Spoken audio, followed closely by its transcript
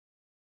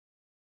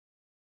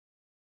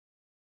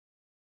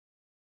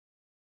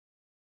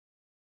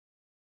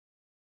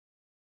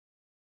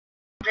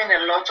receiving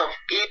a lot of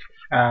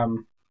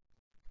aid.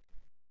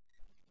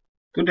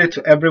 Good day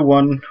to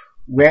everyone,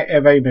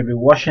 wherever you may be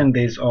watching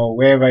this or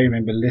wherever you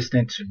may be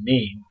listening to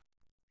me.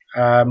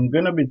 I'm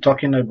going to be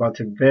talking about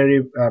a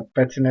very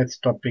pertinent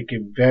topic, a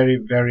very,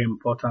 very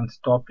important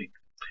topic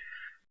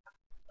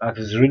that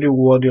is really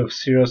worthy of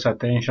serious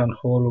attention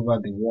all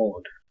over the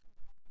world.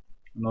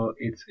 You know,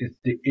 it's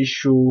the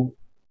issue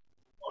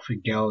of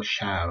a girl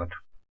child,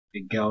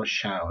 a girl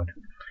child.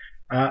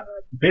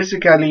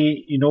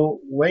 Basically, you know,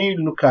 when you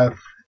look at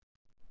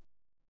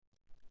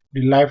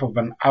the life of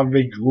an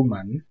average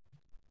woman,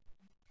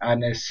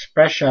 and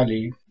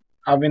especially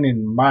having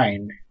in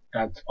mind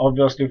that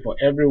obviously for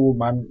every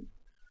woman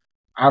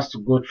has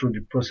to go through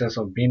the process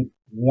of being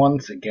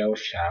once a girl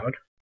child,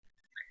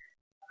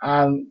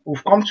 and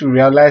we've come to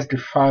realize the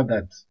fact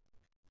that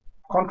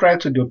contrary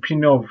to the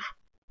opinion of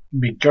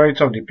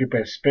majority of the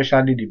people,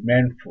 especially the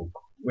men folk,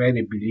 where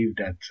they believe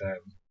that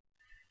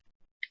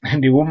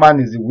the woman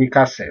is the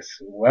weaker sex,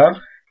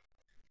 well,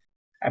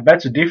 I beg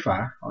to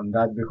differ on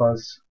that,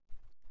 because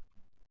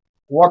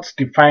what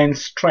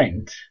defines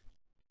strength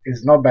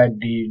is not by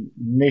the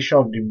nature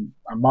of the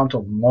amount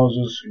of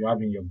muscles you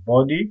have in your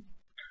body,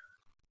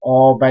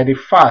 or by the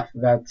fact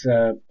that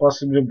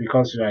possibly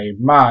because you are a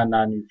man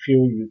and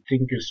you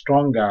think you're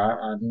stronger,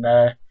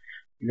 and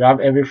you have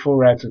every full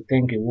right to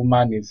think a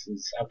woman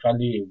is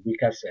actually a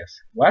weaker sex.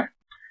 Well,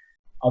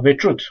 of a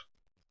truth,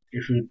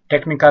 if you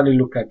technically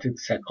look at it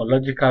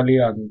psychologically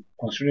and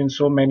considering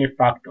so many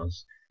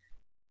factors,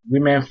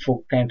 women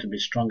folk tend to be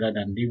stronger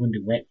than even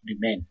the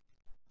men,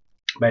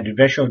 by the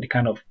virtue of the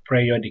kind of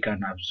pressure they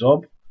can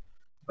absorb,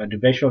 by the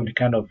virtue of the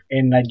kind of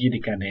energy they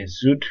can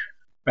exude,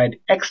 by the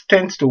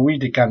extent to which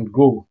they can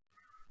go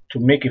to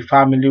make a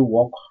family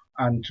work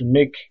and to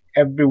make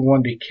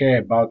everyone they care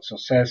about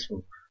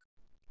successful.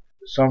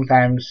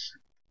 Sometimes,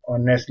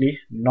 honestly,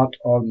 not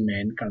all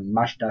men can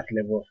match that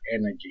level of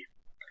energy.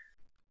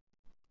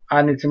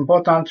 And it's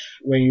important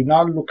when you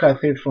now look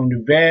at it from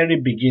the very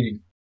beginning,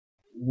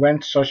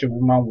 when such a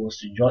woman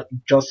was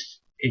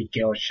just a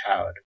girl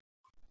child.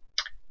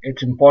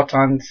 It's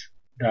important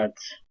that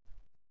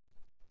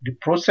the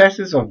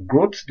processes of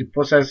growth, the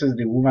processes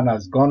the woman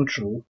has gone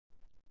through,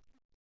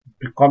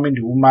 becoming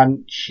the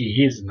woman she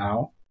is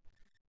now,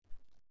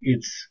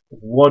 it's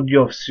worthy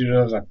of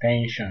serious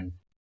attention.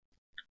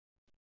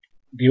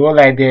 The whole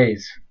idea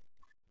is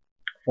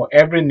for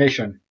every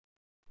nation,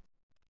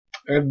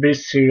 every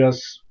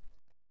serious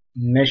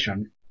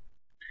nation,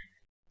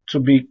 to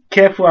be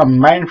careful and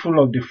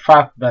mindful of the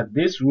fact that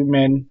these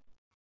women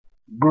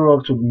grow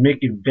up to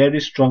make a very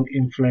strong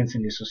influence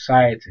in the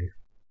society.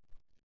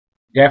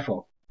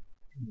 Therefore,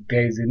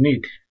 there is a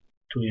need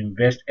to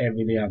invest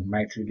heavily and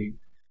mightily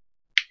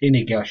in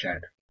a girl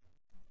child.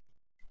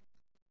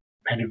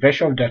 By the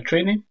virtue of their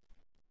training,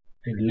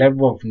 the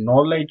level of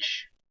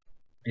knowledge,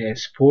 the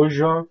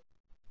exposure,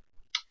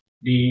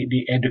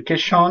 the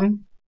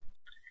education,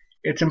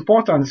 it's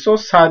important. It's so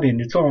saddening,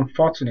 it's so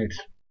unfortunate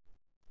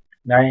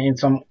that in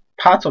some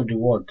parts of the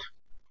world,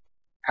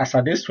 as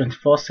at this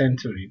 21st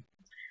century,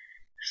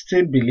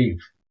 still believe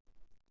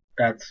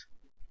that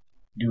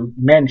the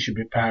men should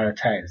be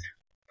prioritized,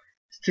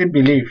 still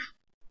believe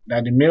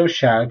that the male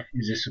child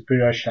is a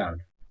superior child.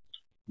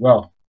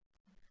 Well,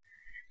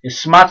 a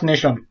smart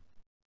nation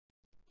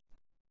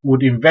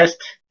would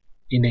invest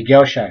in a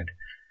girl child,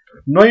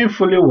 knowing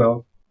fully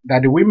well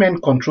that the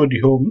women control the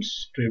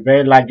homes to a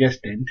very large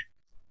extent.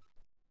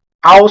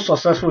 How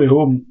successful a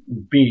home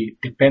would be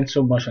depends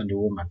so much on the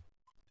woman.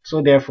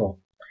 So therefore,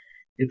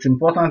 it's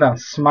important and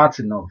smart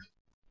enough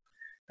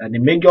that the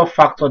major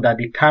factor that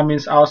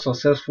determines how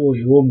successful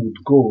a home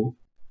would go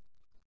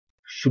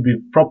should be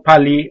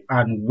properly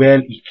and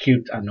well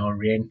equipped and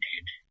oriented.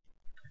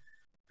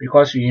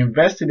 Because you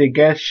invest in a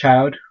girl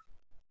child,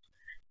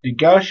 the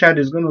girl child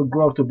is going to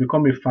grow up to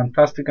become a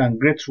fantastic and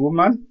great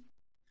woman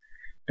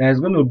that is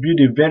going to build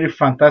a very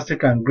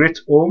fantastic and great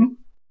home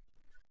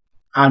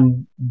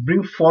and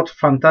bring forth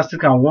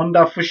fantastic and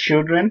wonderful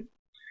children.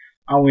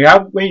 And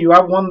when you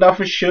have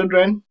wonderful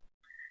children,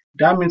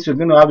 that means you're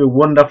going to have a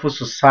wonderful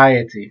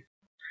society.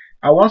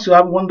 And once you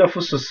have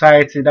wonderful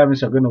society, that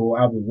means you're going to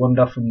have a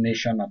wonderful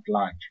nation at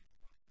large.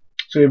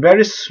 So a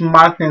very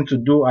smart thing to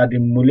do at the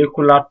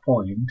molecular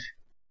point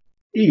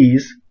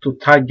is to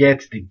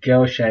target the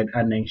girl child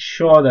and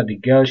ensure that the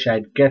girl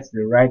child gets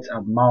the right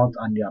amount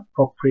and the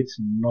appropriate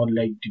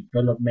knowledge,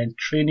 development,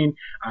 training,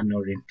 and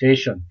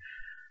orientation,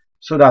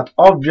 so that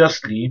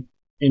obviously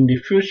in the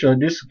future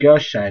this girl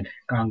child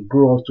can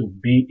grow up to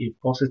be a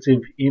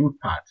positive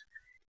impact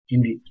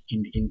in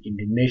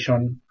the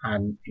nation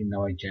and in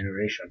our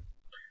generation.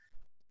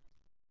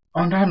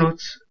 On that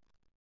note,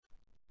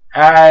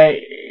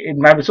 it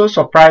might be so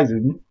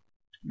surprising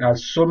that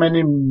so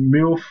many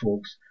male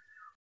folks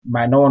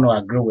might not want to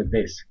agree with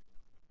this,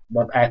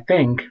 but I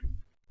think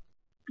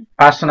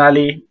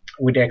personally,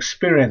 with the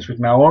experience with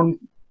my own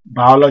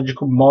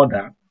biological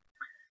mother,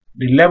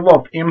 the level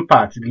of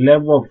impact, the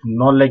level of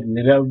knowledge,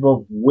 the level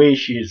of way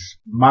she's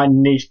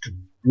managed to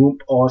groom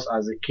us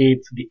as a kid,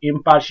 the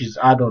impact she's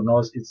had on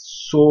us is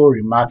so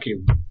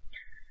remarkable.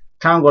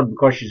 Thank God,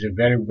 because she's a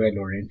very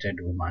well-oriented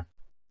woman.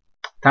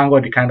 Thank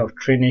God the kind of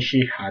training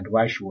she had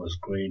while she was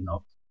growing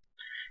up.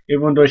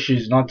 Even though she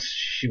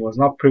was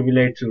not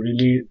privileged to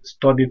really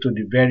study to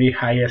the very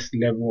highest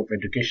level of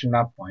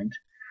educational point,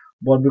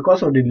 but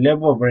because of the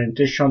level of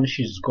orientation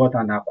she's got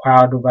and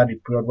acquired over the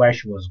period while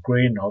she was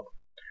growing up,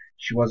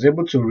 she was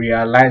able to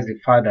realize the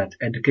fact that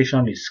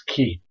education is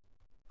key,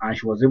 and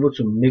she was able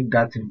to make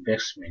that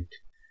investment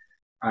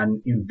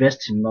and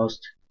invest in us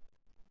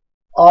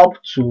up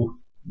to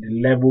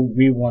the level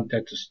we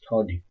wanted to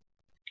study.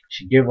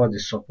 She gave us the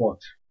support.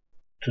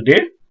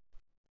 Today,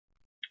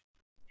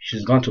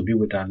 she's going to be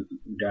with her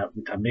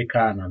Maker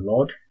and her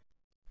Lord.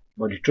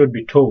 But the truth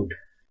be told,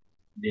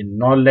 the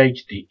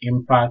knowledge, the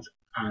impact,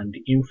 and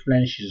the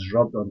influence she's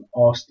rubbed on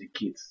us, the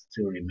kids,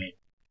 still remain.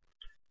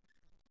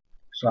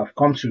 So I've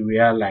come to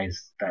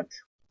realize that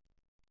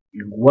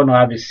you want to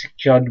have a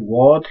secured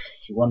world,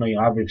 you want to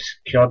have a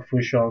secured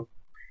future,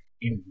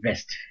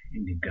 invest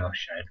in the girl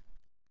child.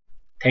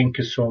 Thank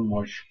you so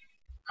much,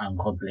 and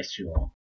God bless you all.